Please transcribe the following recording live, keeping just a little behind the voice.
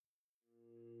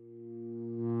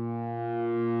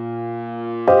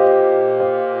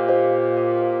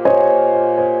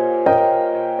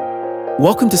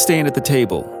Welcome to Staying at the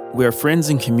Table. We are friends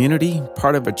and community,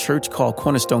 part of a church called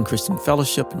Cornerstone Christian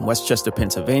Fellowship in Westchester,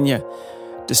 Pennsylvania.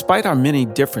 Despite our many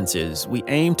differences, we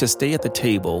aim to stay at the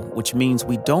table, which means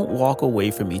we don't walk away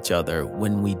from each other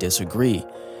when we disagree.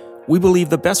 We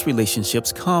believe the best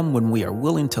relationships come when we are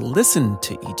willing to listen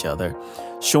to each other,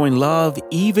 showing love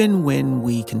even when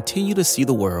we continue to see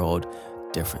the world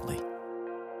differently.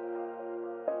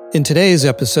 In today's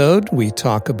episode, we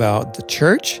talk about the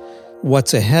church,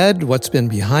 what's ahead, what's been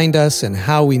behind us, and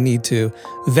how we need to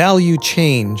value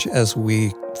change as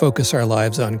we focus our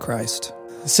lives on Christ.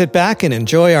 Sit back and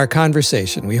enjoy our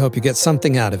conversation. We hope you get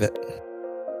something out of it.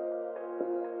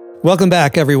 Welcome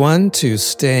back, everyone, to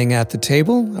Staying at the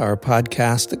Table, our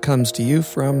podcast that comes to you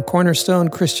from Cornerstone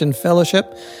Christian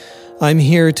Fellowship. I'm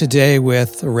here today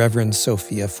with the Reverend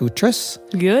Sophia Futris.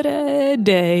 Good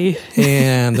day.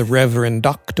 And the Reverend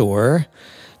Dr.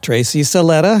 Tracy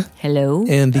Saletta. Hello.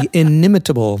 And the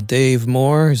inimitable Dave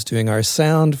Moore, who's doing our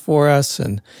sound for us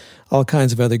and all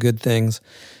kinds of other good things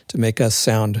to make us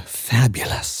sound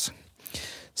fabulous.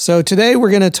 So today we're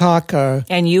going to talk...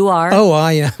 and you are? Oh,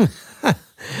 I am.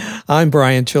 I'm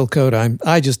Brian Chilcote.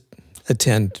 I just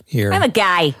attend here. I'm a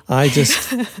guy.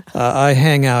 I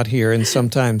hang out here, and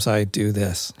sometimes I do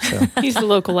this. So. He's the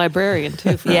local librarian,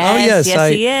 too. Yes,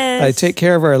 he is. I take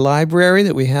care of our library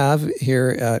that we have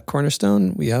here at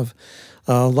Cornerstone. We have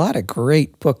a lot of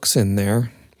great books in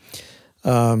there,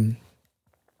 some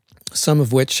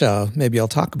of which maybe I'll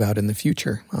talk about in the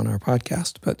future on our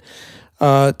podcast.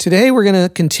 But today we're going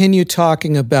to continue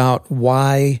talking about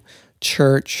why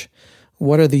church.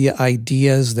 What are the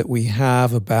ideas that we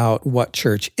have about what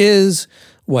church is,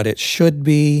 what it should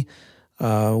be?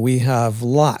 We have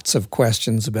lots of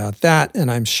questions about that,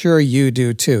 and I'm sure you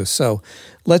do too. So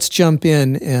let's jump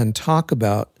in and talk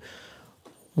about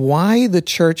why the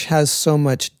church has so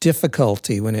much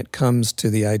difficulty when it comes to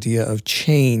the idea of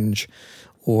change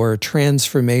or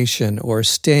transformation or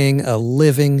staying a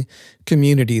living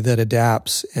community that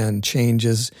adapts and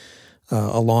changes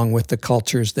along with the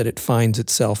cultures that it finds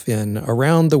itself in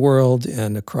around the world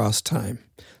and across time.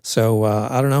 So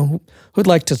I don't know, who'd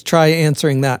like to try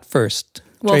answering that first?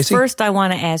 Well, Tracy? First I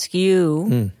want to ask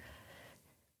you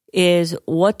is,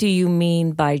 what do you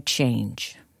mean by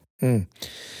change?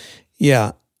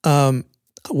 Yeah.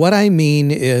 What I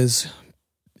mean is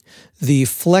the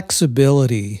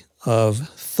flexibility of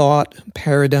thought,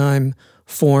 paradigm,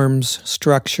 forms,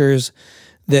 structures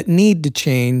that need to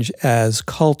change as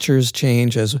cultures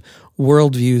change, as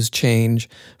worldviews change.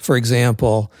 For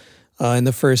example, in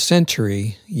the first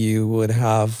century, you would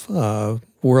have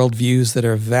worldviews that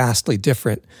are vastly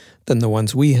different than the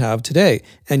ones we have today.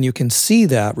 And you can see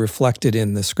that reflected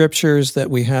in the scriptures that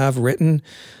we have written,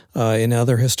 in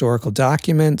other historical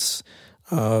documents.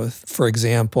 For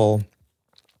example,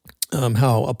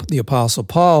 how the Apostle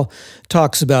Paul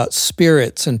talks about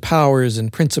spirits and powers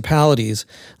and principalities.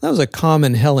 That was a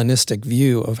common Hellenistic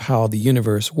view of how the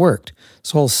universe worked.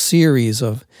 This whole series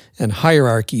of and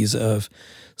hierarchies of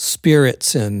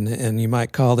spirits and you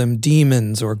might call them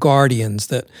demons or guardians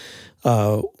that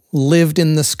lived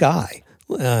in the sky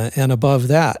and above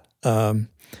that.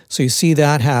 So you see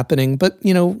that happening, but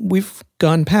we've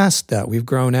gone past that. We've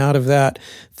grown out of that.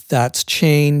 That's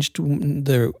changed.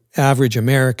 The average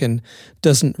American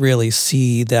doesn't really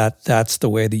see that that's the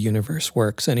way the universe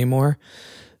works anymore.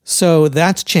 So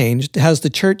that's changed. Has the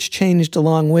church changed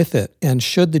along with it? And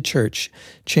should the church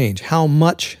change? How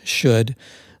much should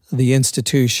the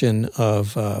institution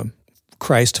of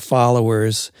Christ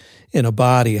followers in a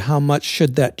body, how much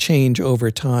should that change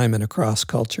over time and across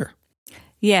culture?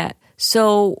 Yeah.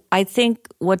 So I think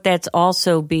what that's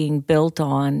also being built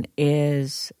on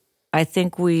is, I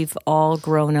think we've all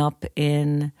grown up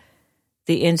in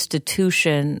the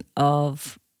institution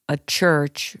of a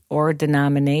church or a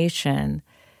denomination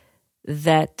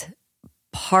that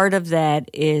part of that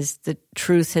is the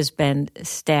truth has been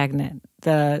stagnant.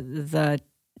 The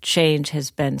change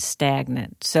has been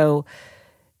stagnant. So,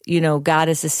 God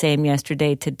is the same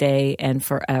yesterday, today, and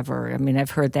forever. I mean,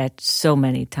 I've heard that so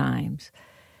many times.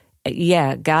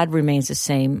 Yeah, God remains the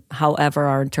same. However,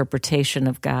 our interpretation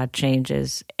of God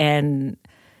changes. And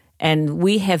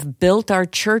we have built our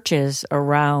churches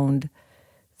around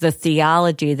the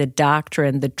theology, the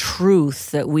doctrine, the truth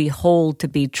that we hold to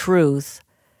be truth,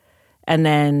 and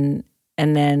then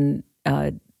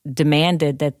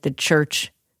demanded that the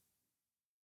church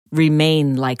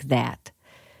remain like that.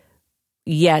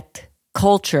 Yet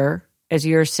culture, as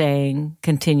you're saying,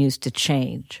 continues to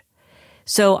change.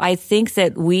 So I think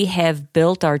that we have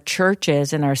built our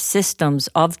churches and our systems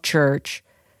of church,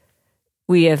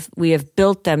 we have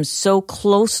built them so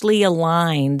closely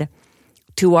aligned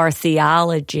to our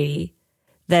theology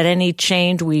that any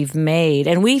change we've made,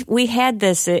 and we had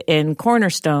this in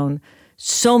Cornerstone,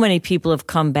 so many people have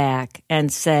come back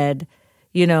and said,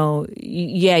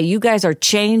 yeah, you guys are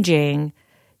changing.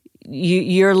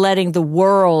 You're letting the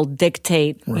world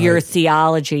dictate your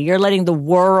theology. You're letting the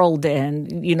world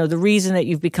in. The reason that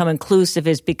you've become inclusive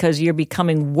is because you're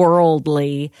becoming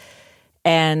worldly.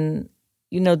 And,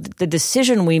 the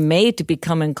decision we made to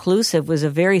become inclusive was a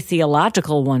very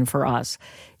theological one for us.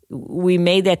 We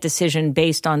made that decision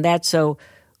based on that. So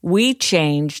we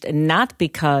changed not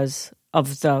because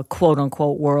of the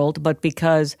quote-unquote world, but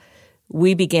because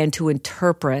we began to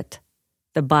interpret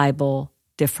the Bible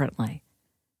differently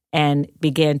and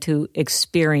began to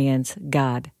experience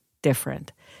God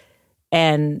different.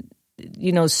 And,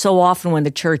 so often when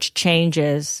the church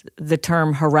changes, the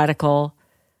term heretical,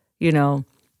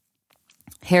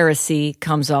 heresy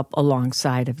comes up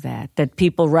alongside of that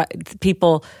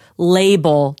people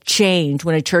label change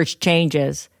when a church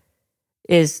changes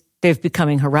is they're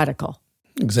becoming heretical.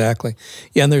 Exactly.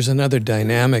 Yeah, and there's another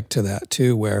dynamic to that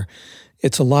too, where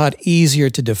it's a lot easier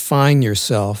to define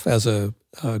yourself as a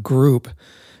group,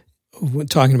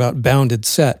 talking about bounded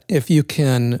set, if you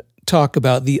can talk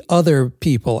about the other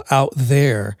people out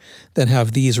there that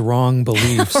have these wrong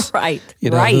beliefs. Right.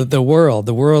 The world,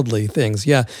 the worldly things.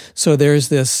 Yeah. So there's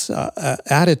this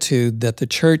attitude that the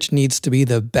church needs to be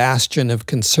the bastion of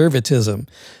conservatism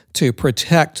to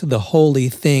protect the holy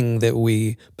thing that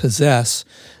we possess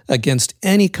against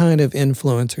any kind of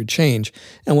influence or change.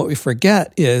 And what we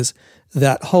forget is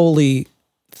that holy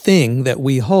thing that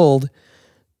we hold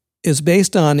is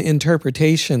based on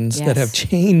interpretations that have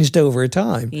changed over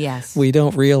time. Yes. We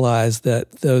don't realize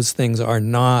that those things are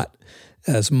not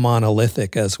as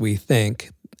monolithic as we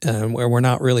think, where we're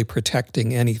not really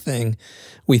protecting anything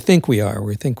we think we are.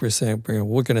 We think we're saying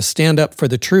we're going to stand up for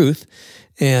the truth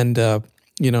and,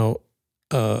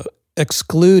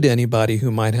 exclude anybody who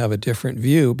might have a different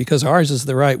view because ours is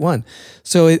the right one.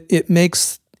 So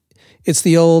it's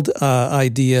the old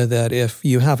idea that if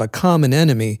you have a common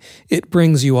enemy, it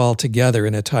brings you all together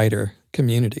in a tighter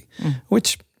community,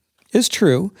 which is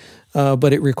true,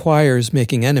 but it requires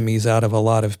making enemies out of a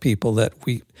lot of people that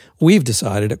we've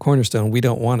decided at Cornerstone we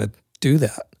don't want to do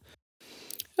that.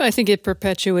 I think it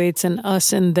perpetuates an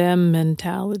us and them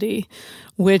mentality,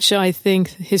 which I think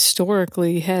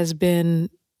historically has been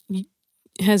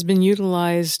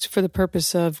utilized for the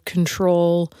purpose of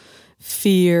control,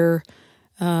 fear,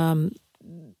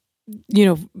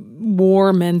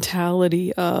 war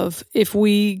mentality of if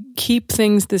we keep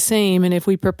things the same and if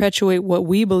we perpetuate what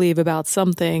we believe about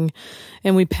something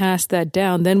and we pass that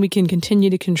down, then we can continue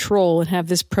to control and have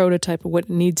this prototype of what it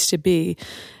needs to be.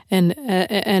 And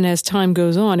as time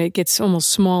goes on, it gets almost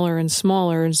smaller and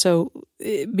smaller. And so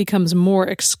it becomes more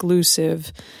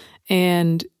exclusive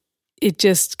and it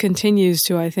just continues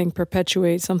to, I think,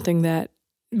 perpetuate something that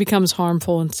becomes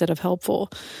harmful instead of helpful.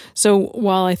 So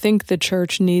while I think the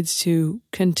church needs to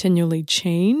continually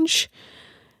change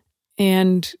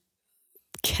and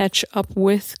catch up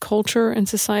with culture and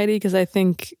society, because I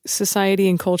think society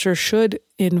and culture should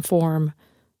inform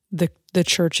the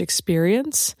church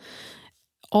experience.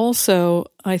 Also,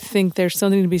 I think there's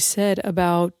something to be said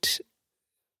about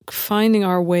finding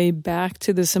our way back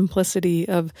to the simplicity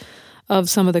of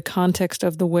some of the context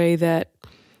of the way that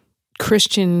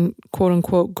Christian,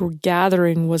 quote-unquote,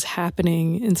 gathering was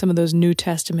happening in some of those New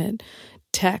Testament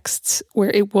texts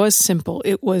where it was simple.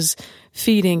 It was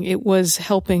feeding. It was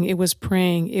helping. It was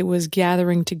praying. It was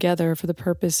gathering together for the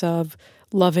purpose of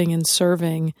loving and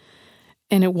serving.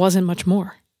 And it wasn't much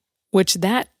more, which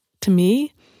that, to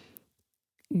me,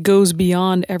 goes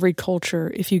beyond every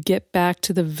culture if you get back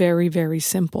to the very, very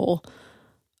simple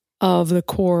of the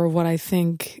core of what I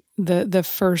think the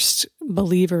first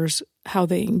believers, how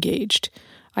they engaged.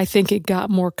 I think it got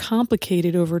more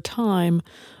complicated over time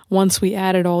once we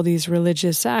added all these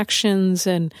religious actions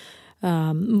and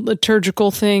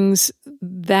liturgical things.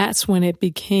 That's when it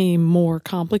became more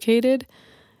complicated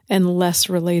and less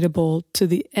relatable to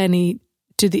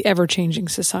the ever-changing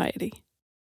society.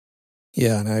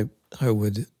 Yeah, and I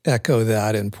would echo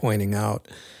that in pointing out,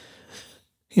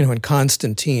 when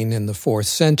Constantine in the 4th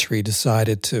century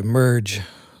decided to merge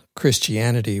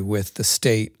Christianity with the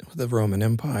state, the Roman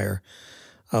Empire,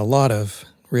 a lot of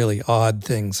really odd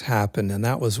things happened, and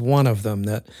that was one of them,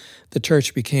 that the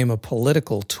church became a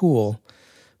political tool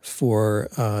for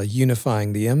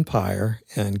unifying the empire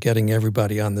and getting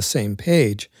everybody on the same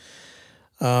page.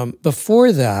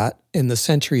 Before that, in the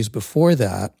centuries before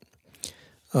that,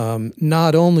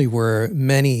 not only were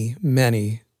many,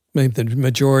 the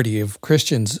majority of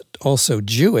Christians also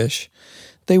Jewish,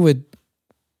 they would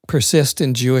persist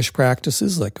in Jewish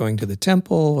practices like going to the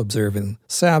temple, observing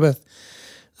Sabbath,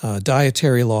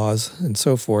 dietary laws, and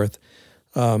so forth,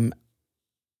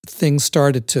 things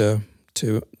started to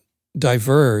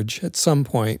diverge at some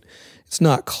point. It's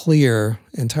not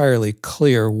entirely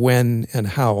clear when and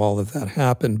how all of that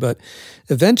happened, but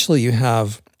eventually you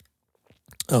have,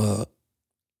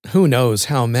 who knows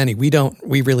how many,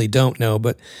 we really don't know,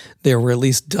 but there were at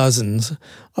least dozens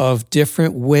of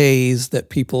different ways that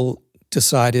people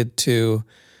decided to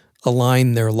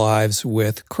align their lives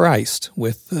with Christ,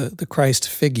 with the Christ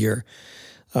figure.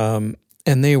 And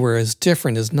they were as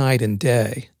different as night and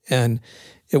day. And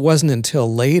it wasn't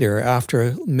until later,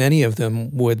 after many of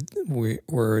them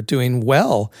were doing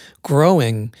well,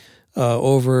 growing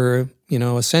over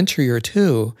a century or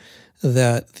two,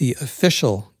 that the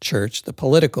official church, the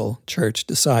political church,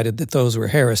 decided that those were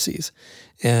heresies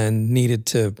and needed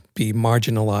to be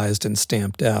marginalized and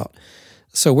stamped out.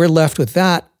 So we're left with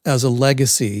that as a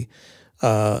legacy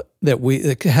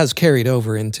that has carried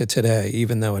over into today,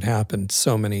 even though it happened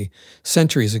so many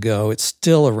centuries ago. It's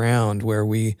still around where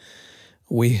we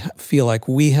feel like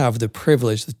we have the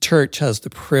privilege, the church has the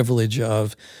privilege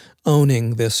of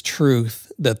owning this truth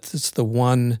that it's the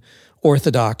one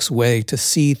orthodox way to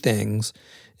see things.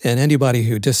 And anybody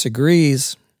who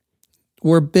disagrees,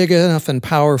 we're big enough and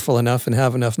powerful enough and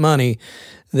have enough money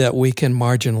that we can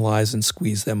marginalize and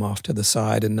squeeze them off to the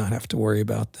side and not have to worry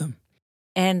about them.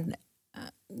 And,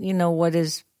 what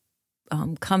is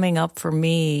coming up for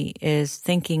me is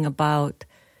thinking about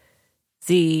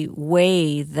the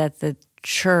way that the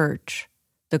church,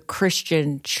 the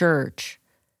Christian church,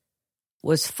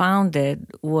 was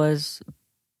founded was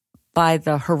by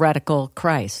the heretical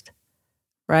Christ,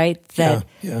 right?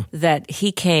 That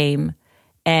he came,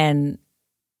 and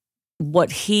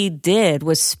what he did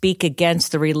was speak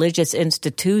against the religious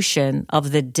institution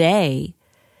of the day,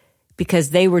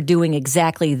 because they were doing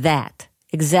exactly that,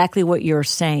 exactly what you're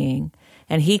saying.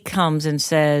 And he comes and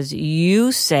says,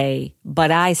 you say, but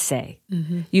I say.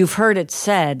 Mm-hmm. You've heard it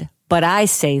said, but I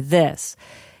say this.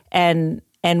 And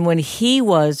when he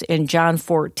was in John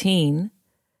 14,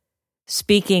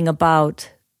 speaking about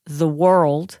the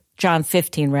world, John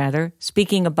 15 rather,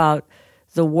 speaking about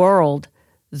the world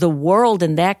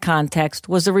in that context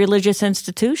was a religious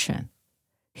institution.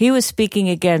 He was speaking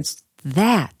against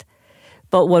that.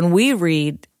 But when we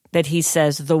read that he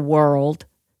says the world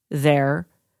there,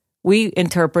 we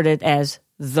interpret it as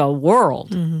the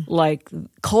world, like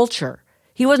culture.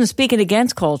 He wasn't speaking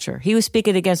against culture. He was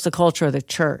speaking against the culture of the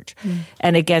church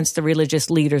and against the religious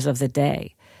leaders of the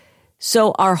day.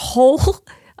 So our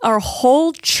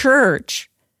whole church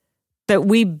that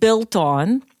we built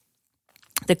on,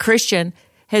 the Christian,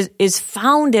 is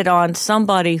founded on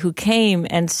somebody who came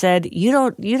and said, you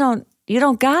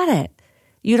don't got it.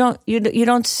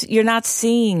 You're not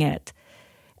seeing it.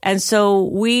 And so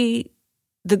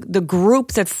the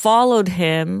group that followed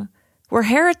him were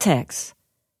heretics.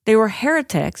 They were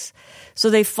heretics. So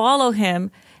they follow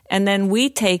him, and then we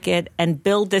take it and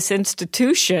build this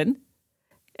institution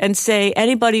and say,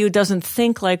 anybody who doesn't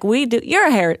think like we do, you're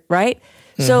a heretic, right?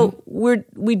 Mm-hmm. So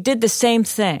we did the same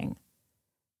thing.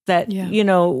 That,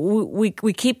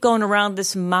 we keep going around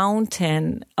this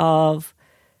mountain of,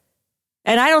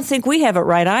 and I don't think we have it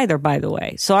right either, by the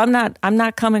way. So I'm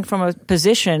not coming from a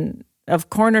position of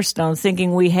Cornerstone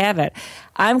thinking we have it.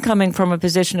 I'm coming from a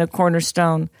position of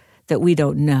Cornerstone that we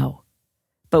don't know,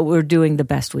 but we're doing the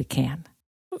best we can.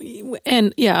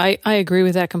 And I agree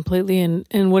with that completely.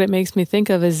 And what it makes me think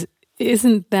of is,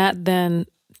 isn't that then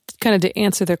kind of to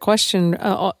answer the question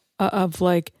of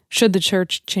like, should the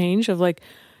church change? Of like,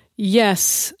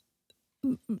 yes,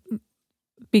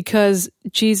 because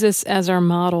Jesus as our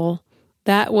model,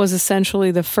 that was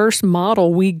essentially the first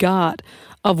model we got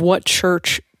of what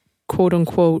church, quote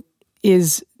unquote,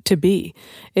 is to be,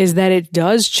 is that it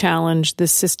does challenge the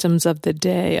systems of the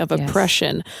day, of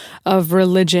oppression, of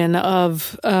religion,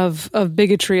 of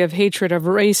bigotry, of hatred, of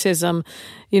racism.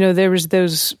 There was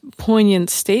those poignant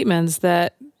statements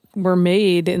that were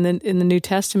made in the New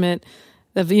Testament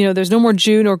of, there's no more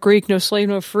Jew nor Greek, no slave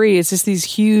nor free. It's just these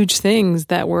huge things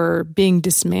that were being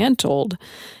dismantled.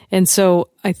 And so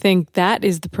I think that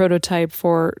is the prototype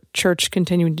for church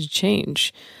continuing to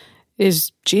change,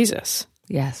 is Jesus.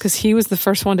 Yes. Because he was the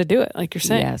first one to do it, like you're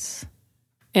saying. Yes.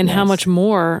 And how much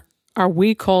more are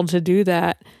we called to do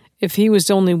that if he was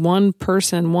only one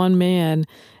person, one man,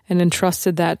 and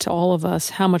entrusted that to all of us?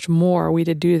 How much more are we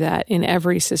to do that in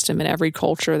every system, in every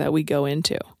culture that we go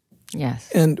into? Yes.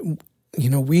 And,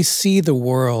 we see the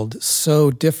world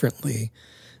so differently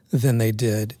than they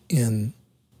did in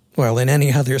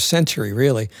any other century,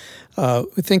 really.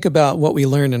 We think about what we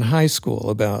learned in high school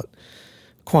about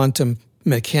quantum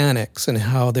mechanics and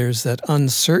how there's that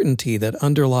uncertainty that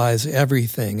underlies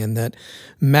everything, and that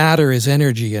matter is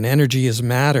energy and energy is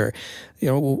matter.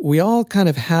 We all kind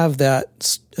of have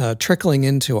that trickling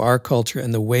into our culture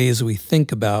and the ways we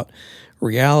think about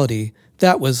reality.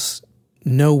 That was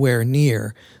nowhere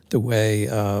near the way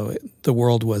the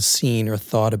world was seen or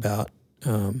thought about,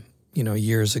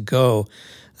 years ago.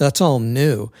 That's all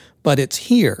new, but it's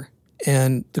here.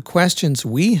 And the questions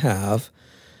we have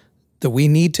that we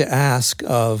need to ask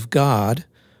of God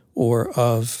or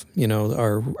of,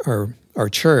 our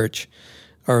church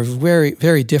are very,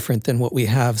 very different than what we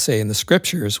have, say, in the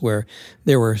scriptures, where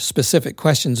there were specific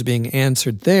questions being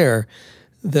answered there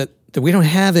that we don't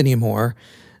have anymore,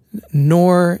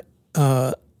 nor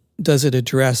does it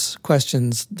address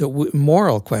questions,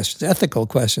 moral questions, ethical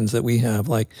questions that we have,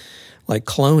 like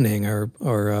cloning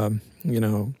or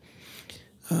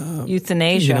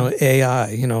euthanasia,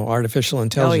 AI, artificial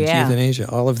intelligence, euthanasia,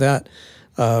 all of that.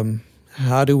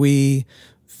 How do we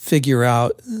figure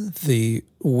out the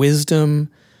wisdom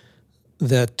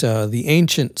that the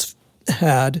ancients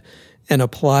had and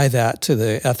apply that to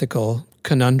the ethical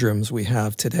conundrums we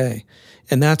have today?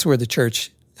 And that's where the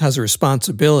church has a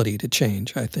responsibility to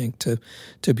change, I think,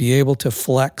 to be able to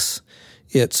flex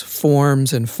its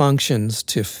forms and functions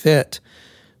to fit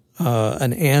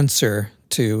an answer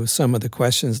to some of the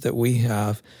questions that we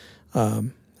have.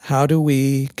 How do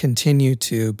we continue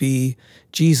to be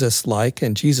Jesus-like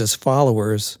and Jesus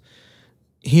followers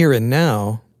here and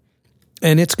now?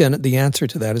 And the answer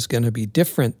to that is going to be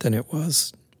different than it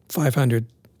was 500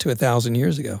 to 1,000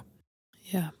 years ago.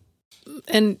 Yeah.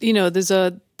 And,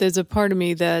 there's a part of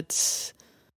me that's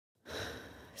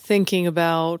thinking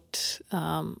about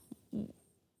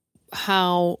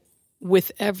how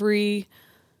with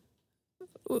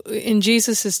in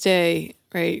Jesus' day,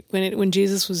 right, when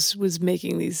Jesus was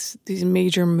making these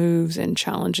major moves and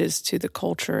challenges to the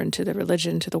culture and to the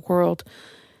religion, to the world,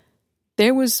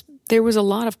 there was a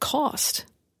lot of cost.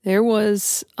 There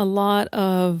was a lot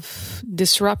of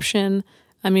disruption.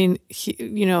 I mean,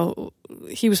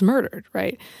 he was murdered,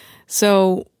 right?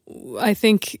 So I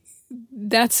think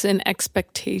that's an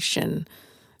expectation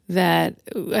that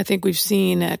I think we've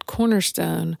seen at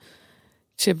Cornerstone,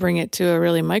 to bring it to a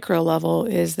really micro level,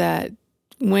 is that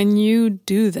when you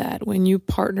do that, when you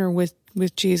partner with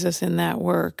Jesus in that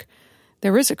work,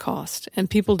 there is a cost, and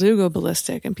people do go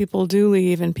ballistic, and people do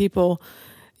leave, and people,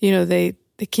 they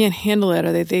can't handle it,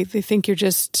 or they think you're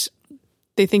just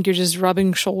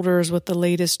rubbing shoulders with the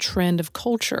latest trend of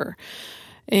culture.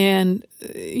 And,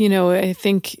 I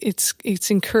think it's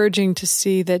encouraging to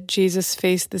see that Jesus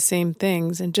faced the same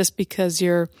things. And just because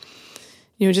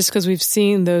just because we've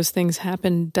seen those things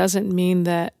happen doesn't mean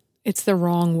that it's the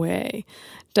wrong way.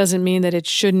 Doesn't mean that it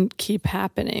shouldn't keep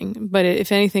happening. But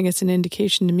if anything, it's an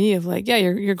indication to me of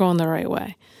you're going the right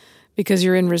way, because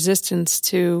you're in resistance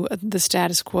to the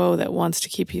status quo that wants to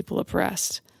keep people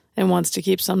oppressed and wants to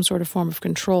keep some sort of form of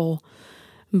control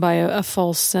by a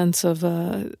false sense of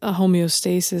a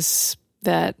homeostasis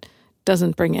that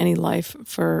doesn't bring any life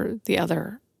for the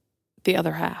other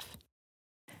half.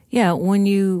 Yeah, when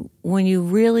you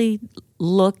really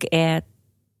look at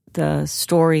the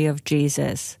story of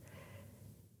Jesus,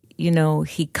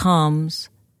 he comes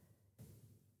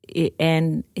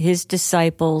and his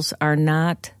disciples are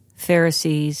not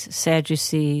Pharisees,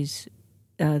 Sadducees,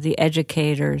 the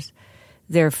educators,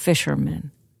 they're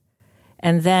fishermen.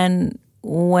 And then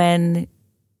when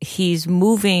he's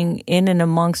moving in and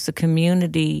amongst the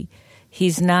community,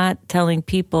 he's not telling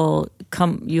people,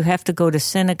 come, you have to go to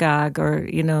synagogue or,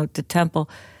 to temple.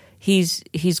 He's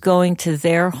going to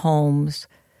their homes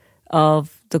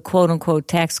of the quote-unquote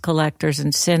tax collectors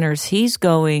and sinners. He's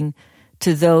going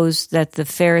to those that the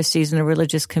Pharisees and the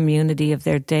religious community of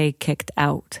their day kicked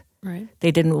out. Right.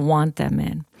 They didn't want them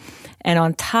in. And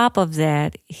on top of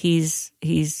that, he's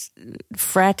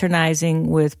fraternizing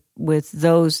with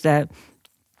those that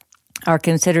are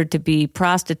considered to be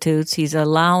prostitutes. He's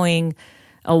allowing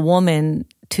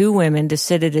two women to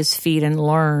sit at his feet and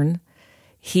learn.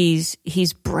 He's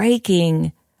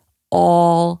breaking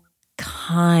all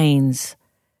kinds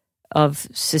of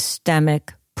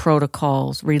systemic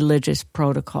protocols, religious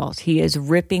protocols. He is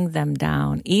ripping them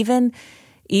down. Even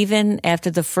after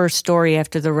the first story,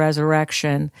 after the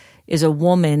resurrection, is a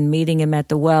woman meeting him at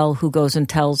the well who goes and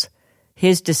tells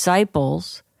his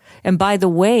disciples. And by the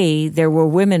way, there were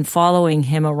women following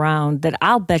him around that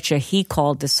I'll bet you he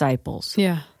called disciples.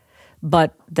 Yeah.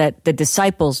 But that the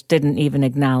disciples didn't even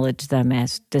acknowledge them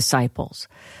as disciples.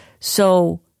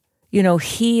 So,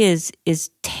 he is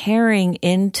tearing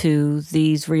into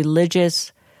these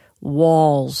religious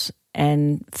walls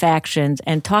and factions,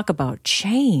 and talk about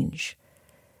change.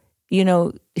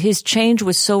 his change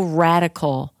was so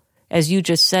radical, as you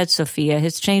just said, Sophia.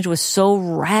 His change was so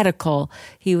radical.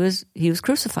 He was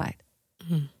crucified.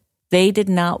 Mm-hmm. They did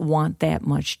not want that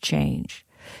much change.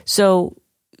 So,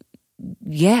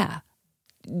 yeah,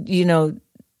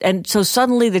 and so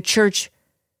suddenly the church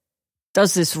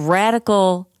does this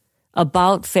radical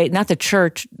about faith, not the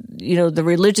church, the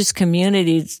religious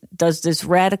community does this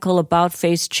radical about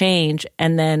faith change,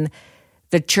 and then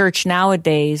the church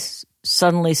nowadays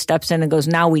suddenly steps in and goes,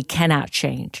 now we cannot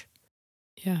change.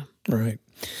 Yeah. Right.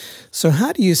 So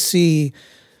how do you see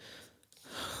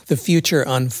the future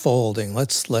unfolding?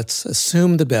 Let's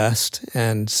assume the best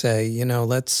and say,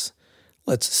 let's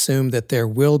assume that there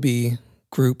will be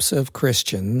groups of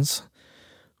Christians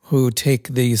who take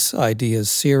these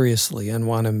ideas seriously and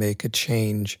want to make a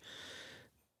change.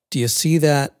 Do you see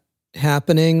that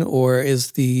happening, or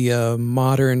is the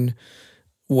modern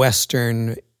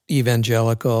Western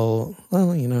evangelical,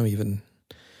 even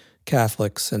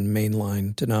Catholics and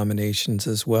mainline denominations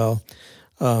as well,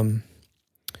 do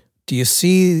you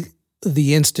see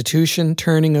the institution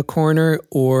turning a corner,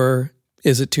 or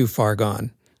is it too far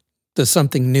gone? Does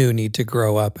something new need to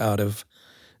grow up out of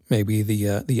maybe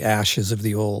the ashes of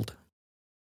the old?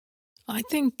 I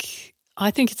think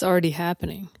it's already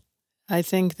happening. I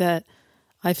think that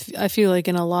I feel like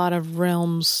in a lot of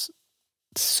realms,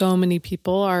 so many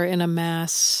people are in a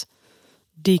mass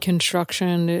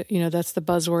deconstruction. That's the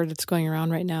buzzword that's going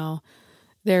around right now.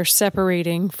 They're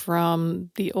separating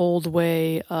from the old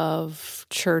way of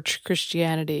church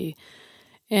Christianity.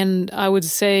 And I would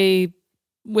say,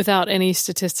 without any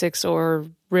statistics or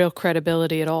real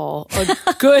credibility at all,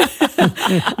 a good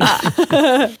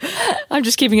I'm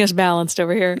just keeping us balanced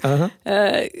over here. Uh-huh.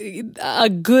 A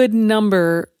good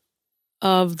number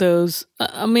of those,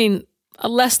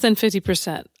 less than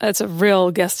 50%, that's a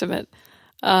real guesstimate,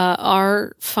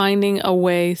 are finding a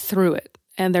way through it,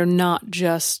 and they're not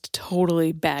just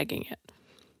totally bagging it.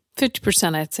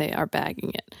 50%, I'd say, are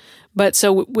bagging it. But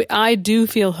so I do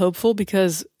feel hopeful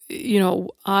because,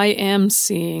 I am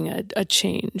seeing a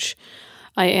change.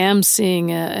 I am seeing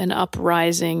an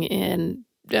uprising in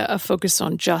a focus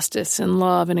on justice and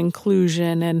love and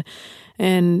inclusion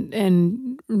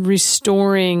and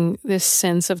restoring this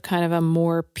sense of kind of a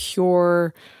more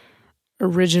pure,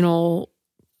 original,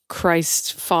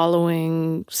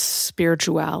 Christ-following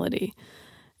spirituality.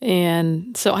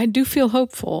 And so I do feel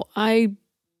hopeful. I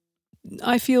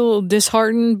feel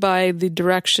disheartened by the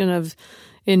direction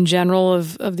in general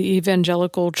of the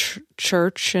evangelical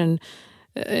church and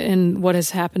what has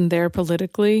happened there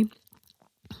politically.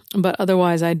 But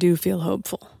otherwise, I do feel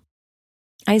hopeful.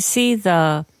 I see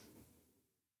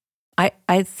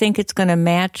I think it's going to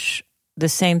match the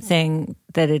same thing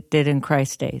that it did in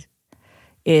Christ's days.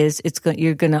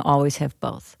 You're going to always have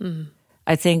both. Mm-hmm.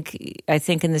 I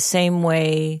think in the same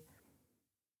way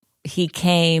he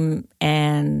came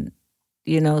and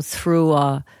through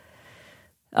I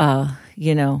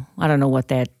don't know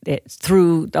what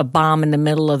threw a bomb in the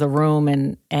middle of the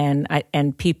room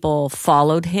and people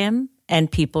followed him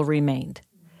and people remained.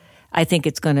 I think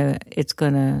it's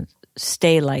gonna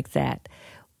stay like that.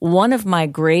 One of my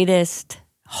greatest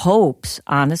hopes,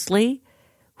 honestly,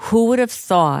 who would have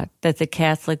thought that the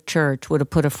Catholic Church would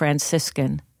have put a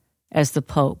Franciscan as the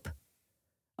Pope,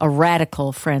 a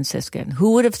radical Franciscan?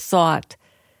 Who would have thought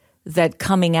that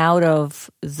coming out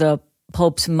of the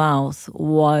Pope's mouth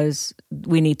was,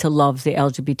 we need to love the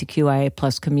LGBTQIA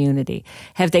plus community?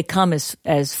 Have they come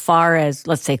as far as,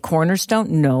 let's say,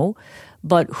 Cornerstone? No.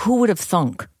 But who would have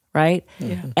thunk, right?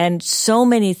 Yeah. And so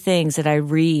many things that I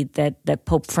read that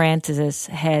Pope Francis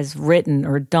has written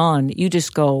or done, you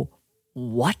just go,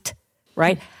 what?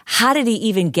 Right? How did he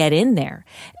even get in there?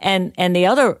 And the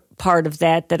other part of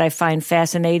that I find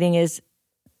fascinating is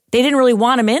they didn't really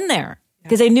want him in there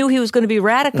because they knew he was going to be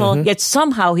radical, yet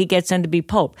somehow he gets in to be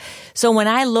Pope. So when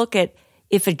I look at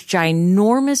if a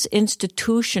ginormous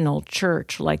institutional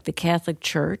church like the Catholic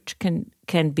Church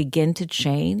can begin to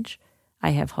change, I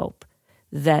have hope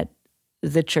that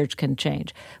the church can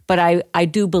change. But I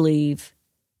do believe,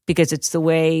 because it's the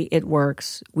way it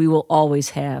works, we will always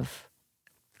have.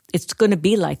 It's going to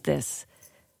be like this.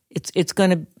 It's going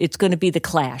to be the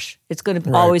clash. It's going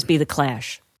to always be the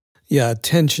clash. Yeah,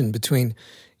 tension between,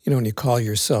 when you call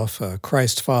yourself a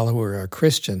Christ follower or a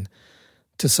Christian,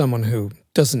 to someone who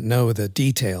doesn't know the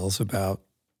details about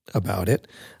it,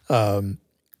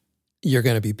 you're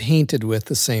going to be painted with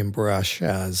the same brush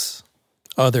as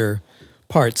other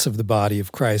parts of the body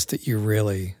of Christ that you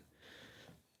really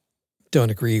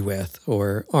don't agree with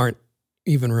or aren't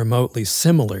even remotely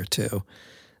similar to.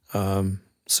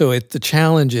 So the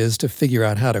challenge is to figure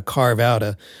out how to carve out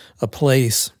a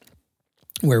place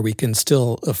where we can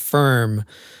still affirm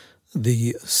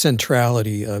the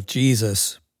centrality of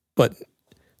Jesus, but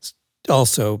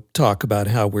also talk about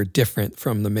how we're different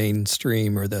from the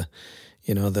mainstream or the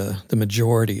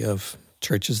majority of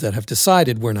churches that have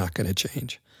decided we're not going to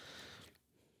change.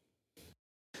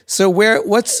 So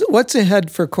what's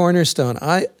ahead for Cornerstone?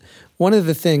 One of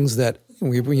the things that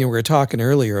we were talking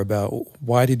earlier about,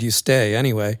 why did you stay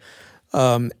anyway,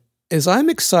 is I'm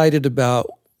excited about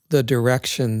the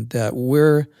direction that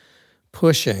we're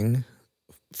pushing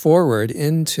forward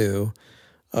into,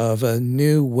 of a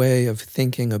new way of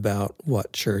thinking about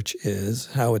what church is,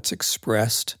 how it's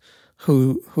expressed,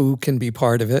 who can be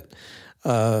part of it.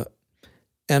 And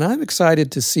I'm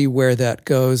excited to see where that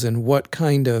goes and what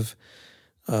kind of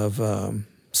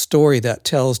story that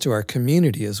tells to our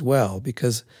community as well,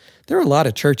 because there are a lot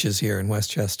of churches here in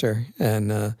Westchester,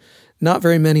 and not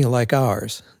very many like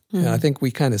ours. And I think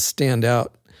we kind of stand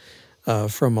out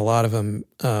from a lot of them,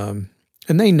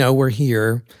 and they know we're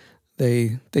here.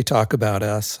 They talk about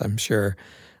us, I'm sure.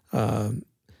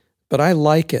 But I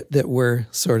like it that we're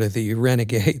sort of the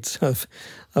renegades of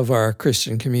our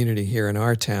Christian community here in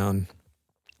our town.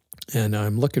 And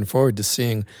I'm looking forward to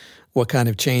seeing what kind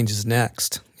of change is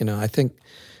next. I think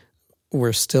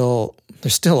there's still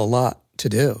a lot to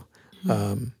do.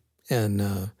 And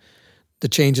the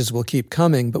changes will keep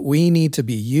coming, but we need to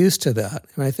be used to that.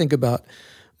 And I think about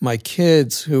my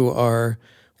kids who are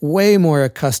way more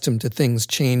accustomed to things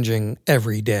changing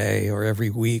every day or every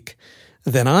week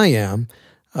than I am.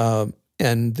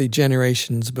 And the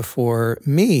generations before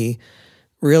me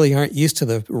really aren't used to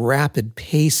the rapid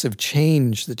pace of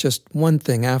change, that just one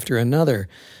thing after another.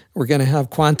 We're going to have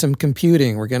quantum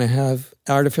computing. We're going to have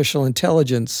artificial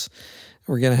intelligence.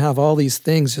 We're going to have all these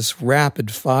things just rapid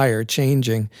fire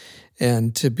changing.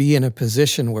 And to be in a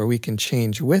position where we can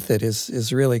change with it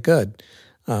is really good.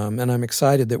 And I'm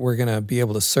excited that we're going to be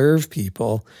able to serve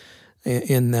people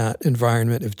in that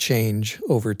environment of change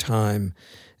over time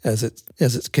as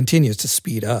it continues to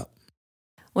speed up.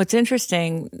 What's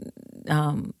interesting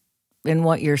in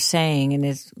what you're saying, and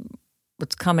is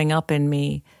what's coming up in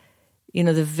me,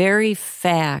 the very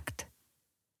fact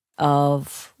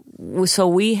of, so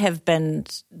we have been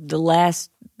the last,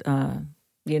 I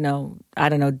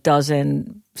don't know,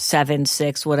 dozen, 7,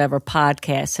 6, whatever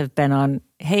podcasts have been on,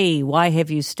 hey, why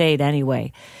have you stayed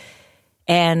anyway?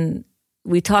 And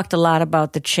we talked a lot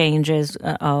about the changes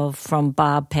from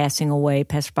Bob passing away,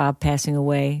 Pastor Bob passing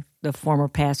away, the former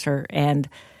pastor, and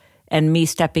me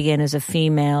stepping in as a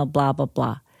female, blah, blah,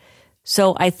 blah.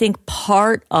 So I think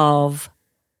part of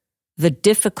the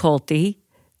difficulty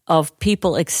of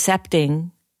people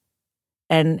accepting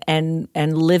and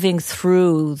living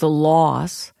through the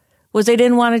loss was they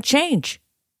didn't want to change.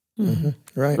 Mm-hmm.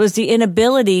 Right. It was the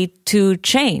inability to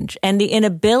change and the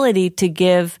inability to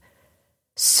give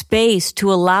space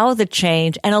to allow the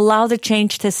change and allow the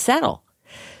change to settle.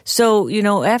 So,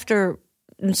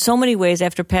 in so many ways,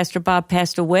 after Pastor Bob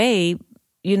passed away,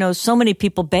 so many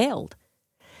people bailed.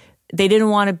 They didn't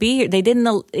want to be here.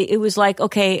 It was like,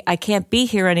 okay, I can't be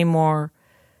here anymore.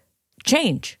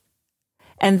 Change.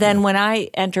 And then when I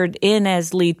entered in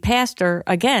as lead pastor,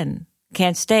 again,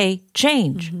 can't stay,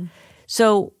 change. Mm-hmm.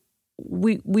 So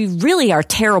we really are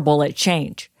terrible at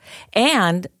change.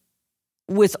 And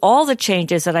with all the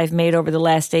changes that I've made over the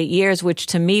last 8 years, which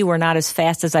to me were not as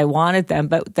fast as I wanted them,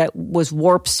 but that was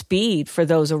warp speed for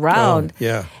those around. Oh,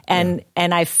 yeah. And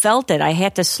I felt it. I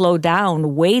had to slow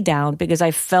down, way down, because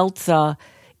I felt the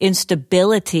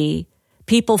instability.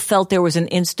 People felt there was an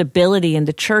instability in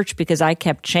the church because I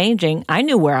kept changing. I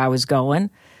knew where I was going,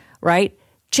 right?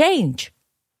 Change.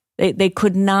 They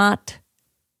could not.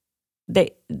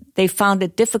 They found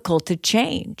it difficult to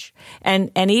change.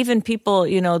 And even people,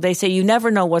 they say you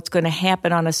never know what's going to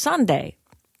happen on a Sunday.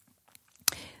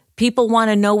 People want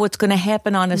to know what's going to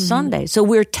happen on a Sunday. So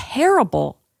we're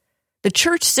terrible. The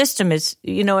church system is,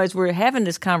 as we're having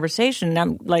this conversation,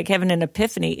 I'm like having an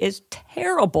epiphany, is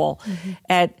terrible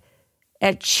at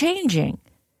changing.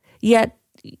 Yet,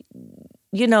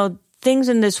 things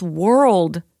in this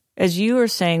world, as you were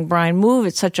saying, Brian, move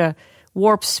at such a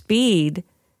warp speed.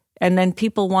 And then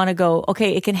people want to go,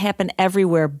 okay, it can happen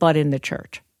everywhere but in the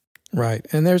church. Right.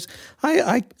 And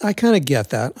I kind of get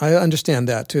that. I understand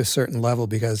that to a certain level,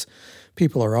 because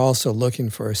people are also looking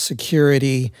for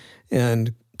security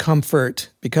and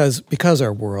comfort because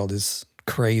our world is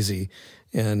crazy.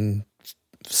 And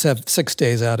 6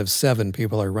 days out of 7,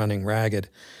 people are running ragged.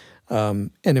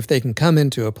 And if they can come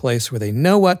into a place where they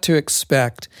know what to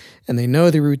expect and they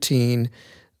know the routine,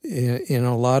 in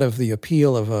a lot of the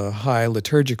appeal of a high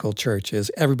liturgical church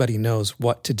is everybody knows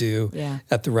what to do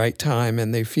at the right time,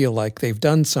 and they feel like they've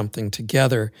done something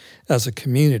together as a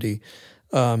community.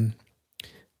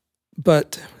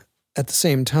 But at the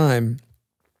same time,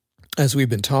 as we've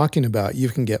been talking about, you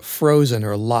can get frozen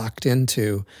or locked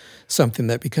into something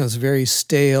that becomes very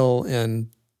stale and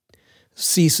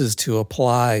ceases to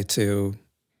apply to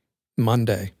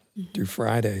Monday through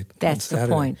Friday. That's the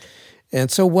point. And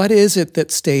so what is it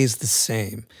that stays the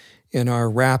same in our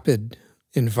rapid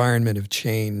environment of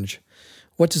change?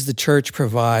 What does the church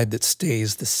provide that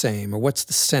stays the same? Or what's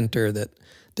the center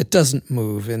that doesn't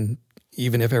move, and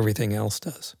even if everything else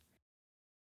does?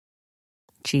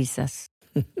 Jesus.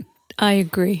 I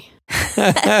agree.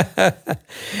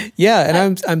 Yeah,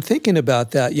 and I'm thinking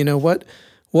about that. You know, what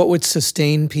would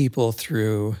sustain people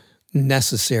through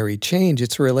necessary change?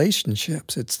 It's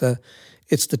relationships. It's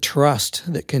the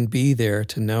trust that can be there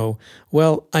to know,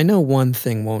 well, I know one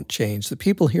thing won't change. The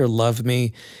people here love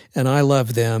me, and I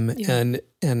love them, and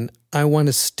I want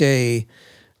to stay.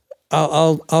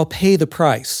 I'll pay the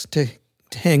price to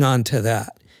hang on to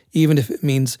that, even if it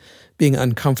means being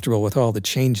uncomfortable with all the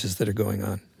changes that are going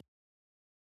on.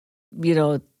 You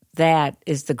know, that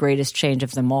is the greatest change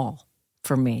of them all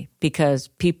for me, because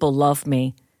people love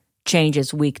me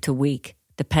changes week to week,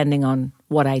 depending on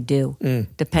what I do,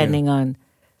 depending on,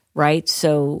 right?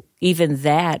 So even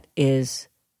that is,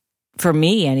 for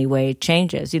me anyway,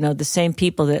 changes. You know, the same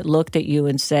people that looked at you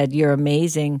and said, you're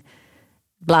amazing,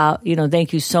 blah, you know,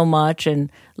 thank you so much and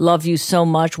love you so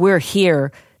much. We're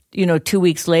here. You know, 2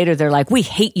 weeks later, they're like, we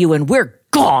hate you and we're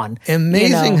gone.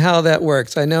 Amazing how that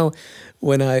works. I know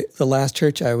when the last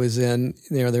church I was in,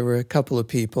 you know, there were a couple of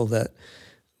people that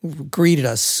greeted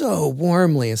us so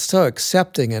warmly and so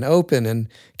accepting and open. And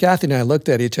Kathy and I looked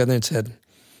at each other and said,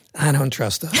 I don't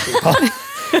trust those people.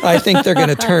 I think they're going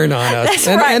to turn on us.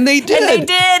 That's right. And they did. And they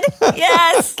did.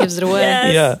 Yes. Gives it away.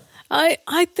 Yes. Yeah.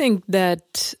 I think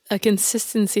that a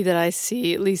consistency that I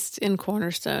see, at least in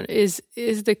Cornerstone, is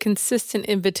the consistent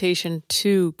invitation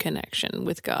to connection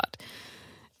with God.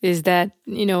 Is that,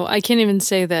 you know, I can't even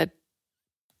say that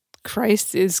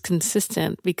Christ is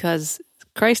consistent, because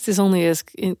Christ is only as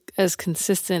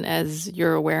consistent as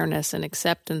your awareness and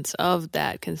acceptance of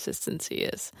that consistency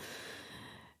is.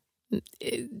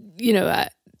 You know,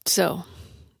 so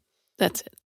that's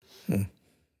it.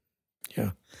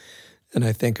 Yeah. And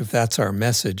I think if that's our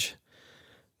message,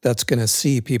 that's going to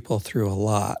see people through a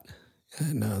lot.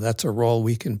 And that's a role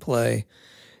we can play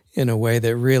in a way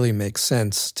that really makes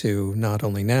sense to not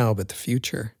only now, but the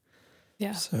future.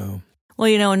 Yeah. So, well,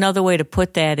 you know, another way to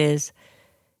put that is,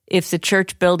 if the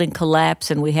church building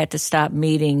collapsed and we had to stop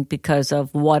meeting because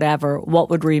of whatever, what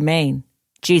would remain?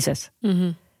 Jesus.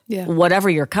 Mm-hmm. Yeah. Whatever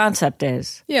your concept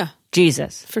is. Yeah.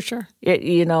 Jesus. For sure.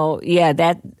 You know,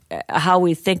 that how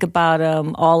we think about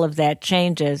all of that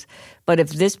changes. But if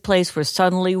this place were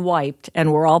suddenly wiped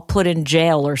and we're all put in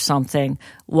jail or something,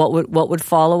 what would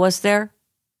follow us there?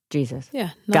 Jesus.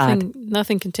 Yeah. God.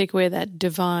 Nothing can take away that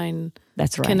divine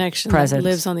connection Presence. that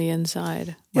lives on the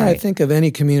inside. yeah, Right. I think of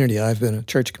any community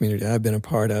church community I've been a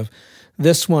part of,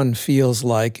 this one feels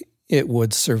like it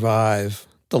would survive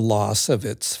the loss of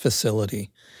its facility.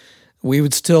 We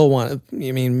would still want, I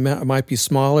mean, it might be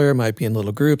smaller, it might be in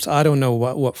little groups. I don't know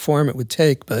what form it would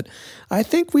take, but I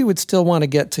think we would still want to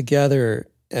get together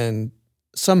and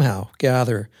somehow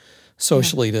gather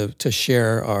socially to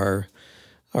share our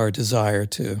desire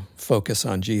to focus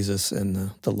on Jesus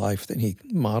and the life that he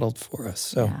modeled for us.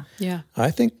 So Yeah. I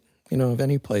think, you know, of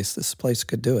any place, this place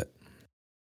could do it.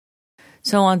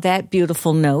 So on that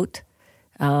beautiful note,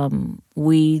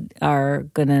 we are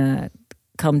going to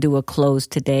come to a close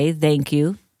today. Thank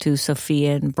you to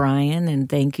Sophia and Brian, and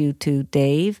thank you to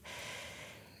Dave.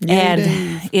 Yay, and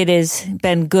Dave. It has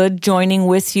been good joining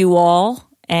with you all.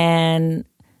 And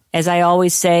as I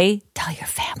always say, tell your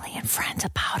family and friends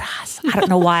about us. I don't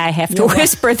know why I have to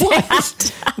whisper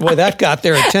that. Boy, that got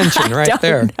their attention right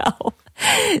there. No.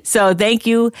 So thank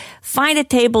you. Find a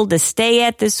table to stay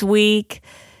at this week.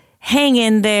 Hang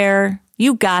in there.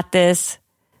 You got this.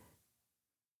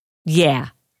 Yeah.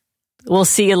 We'll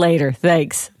see you later.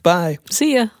 Thanks. Bye.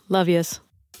 See ya. Love yous.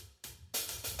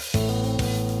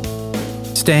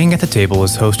 Staying at the Table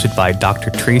is hosted by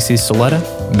Dr. Tracy Soletta,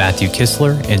 Matthew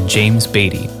Kistler, and James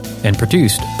Beatty, and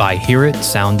produced by Hear It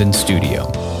Sound and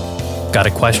Studio. Got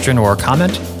a question or a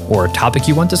comment, or a topic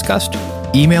you want discussed?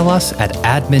 Email us at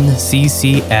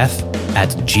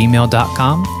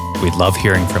adminccf@gmail.com. We'd love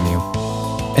hearing from you.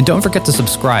 And don't forget to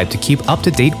subscribe to keep up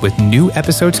to date with new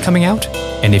episodes coming out.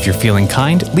 And if you're feeling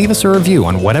kind, leave us a review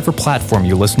on whatever platform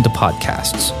you listen to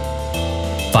podcasts.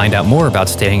 Find out more about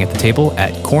Staying at the Table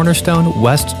at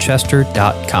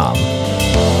cornerstonewestchester.com.